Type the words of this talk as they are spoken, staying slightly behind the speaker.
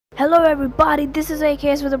Hello everybody, this is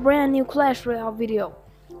AKS with a brand new Clash Royale video.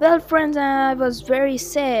 Well friends, I was very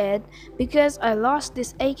sad because I lost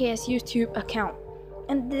this AKS YouTube account.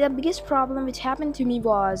 And the biggest problem which happened to me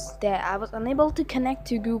was that I was unable to connect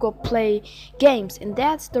to Google Play games, and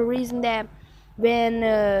that's the reason that when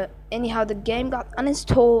anyhow the game got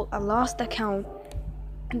uninstalled, I lost the account.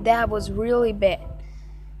 And that was really bad.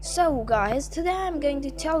 So guys, today I'm going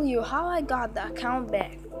to tell you how I got the account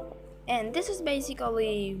back. And this is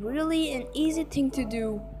basically really an easy thing to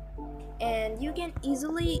do, and you can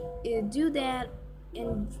easily do that,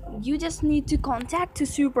 and you just need to contact to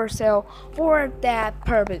Supercell for that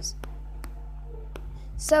purpose.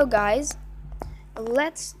 So guys,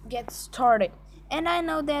 let's get started. And I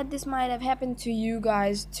know that this might have happened to you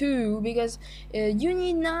guys too, because you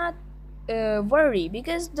need not worry,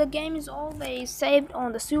 because the game is always saved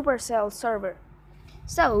on the Supercell server.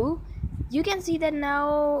 So you can see that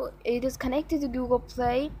now it is connected to Google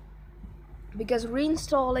Play, because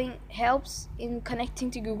reinstalling helps in connecting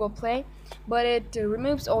to Google Play, but it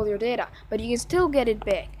removes all your data, but you can still get it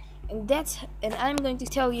back. And I'm going to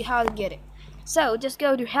tell you how to get it. So just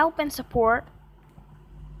go to help and support,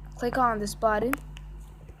 click on this button,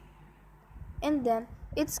 and then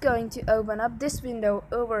it's going to open up this window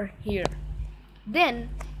over here. Then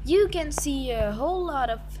you can see a whole lot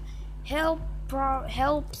of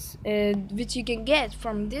helps which you can get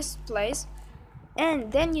from this place, and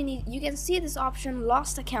then you can see this option,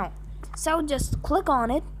 lost account. So just click on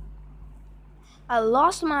it. I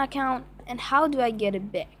lost my account, and how do I get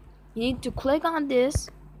it back? You need to click on this.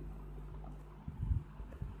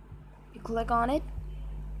 You click on it,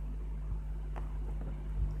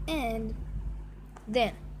 and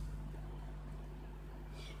then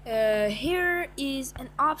here is an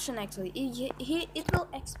option. Actually, it will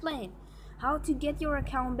explain how to get your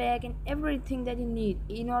account back and everything that you need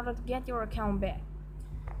in order to get your account back.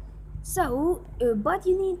 So but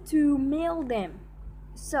you need to mail them.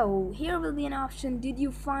 So here will be an option,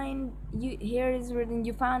 here is written,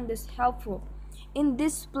 you found this helpful. In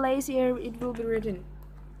this place here it will be written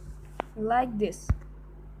like this: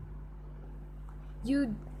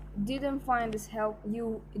 you didn't find this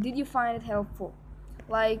did you find it helpful?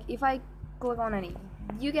 Like if I click on any,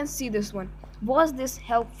 you can see this one, was this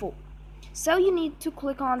helpful? So you need to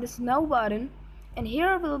click on this no button, and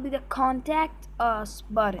here will be the contact us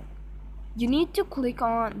button. You need to click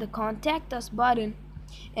on the contact us button,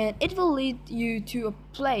 and it will lead you to a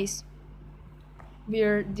place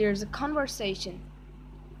where there's a conversation.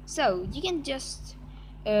 So you can just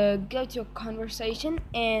go to a conversation,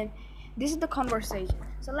 and this is the conversation.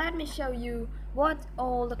 So let me show you what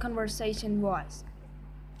all the conversation was.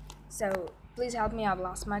 So please help me, I've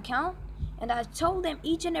lost my account, and I told them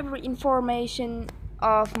each and every information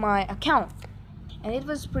of my account, and it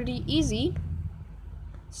was pretty easy.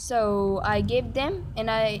 So I gave them,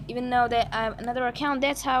 and I even know that I have another account.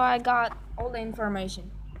 That's how I got all the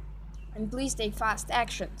information. And please take fast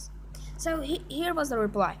actions. So here was the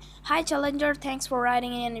reply: hi Challenger, thanks for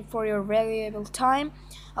writing in and for your valuable time.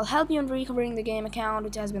 I'll help you in recovering the game account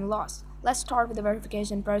which has been lost. Let's start with the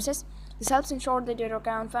verification process. This helps ensure that your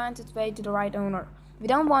account finds its way to the right owner. We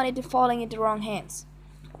don't want it to falling into the wrong hands.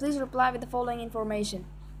 Please reply with the following information.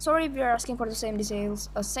 Sorry if you're asking for the same details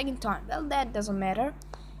a second time. Well, that doesn't matter.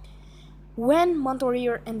 When, month or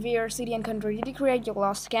year, and where, city and country did you create your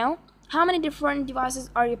lost account? How many different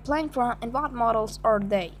devices are you playing from, and what models are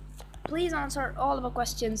they? Please answer all of the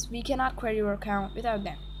questions. We cannot query your account without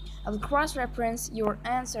them. I will cross-reference your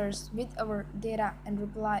answers with our data and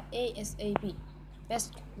reply ASAP.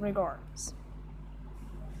 Best regards.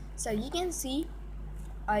 So you can see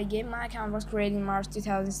my account was created in March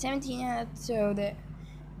 2017, so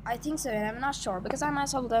I think so, and I'm not sure because I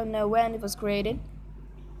myself don't know when it was created.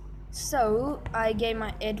 So I gave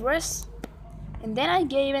my address, and then I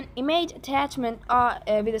gave an image attachment with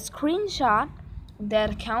a screenshot of that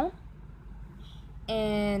account.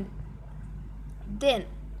 And then,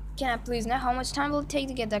 can I please know how much time will it take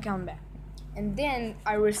to get the account back? And then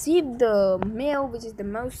I received the mail, which is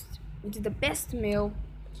the best mail.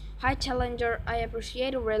 Hi Challenger, I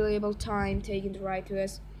appreciate your valuable time taken to write to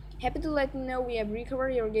us. Happy to let you know we have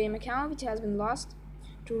recovered your game account which has been lost.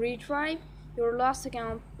 To retrieve your lost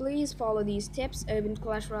account, please follow these steps. Open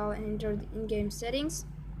Clash Royale and enter the in-game settings,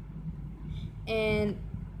 and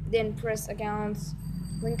then press accounts,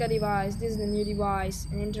 link a device, this is the new device,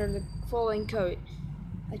 and enter the following code.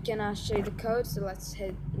 I cannot show you the code, so let's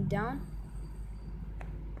head down.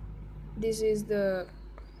 This is the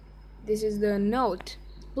note.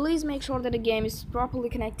 Please make sure that the game is properly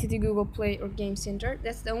connected to Google Play or Game Center.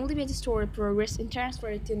 That's the only way to store progress and transfer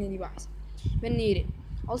it to a new device when needed.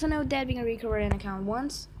 Also note that we can recover an account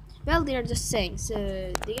once. Well, they're just saying, so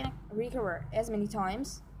they can recover as many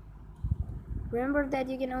times. Remember that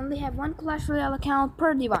you can only have one Clash Royale account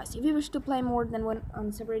per device if you wish to play more than one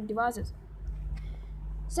on separate devices.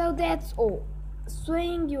 So that's all.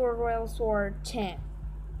 Swing your Royal Sword champ.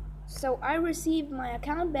 So I received my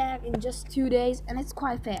account back in just 2 days and it's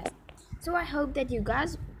quite fast. So I hope that you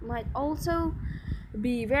guys might also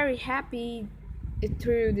be very happy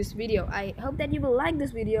through this video. I hope that you will like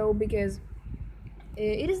this video because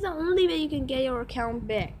it is the only way you can get your account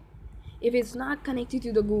back if it's not connected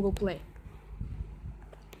to the Google Play.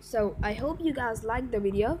 So I hope you guys like the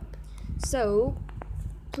video. So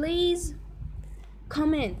please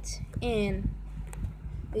comment and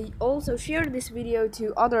also share this video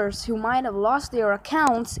to others who might have lost their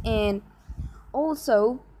accounts, and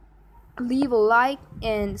also leave a like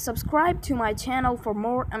and subscribe to my channel for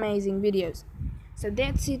more amazing videos. So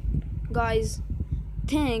that's it guys,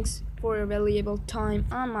 thanks for your valuable time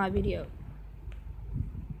on my video.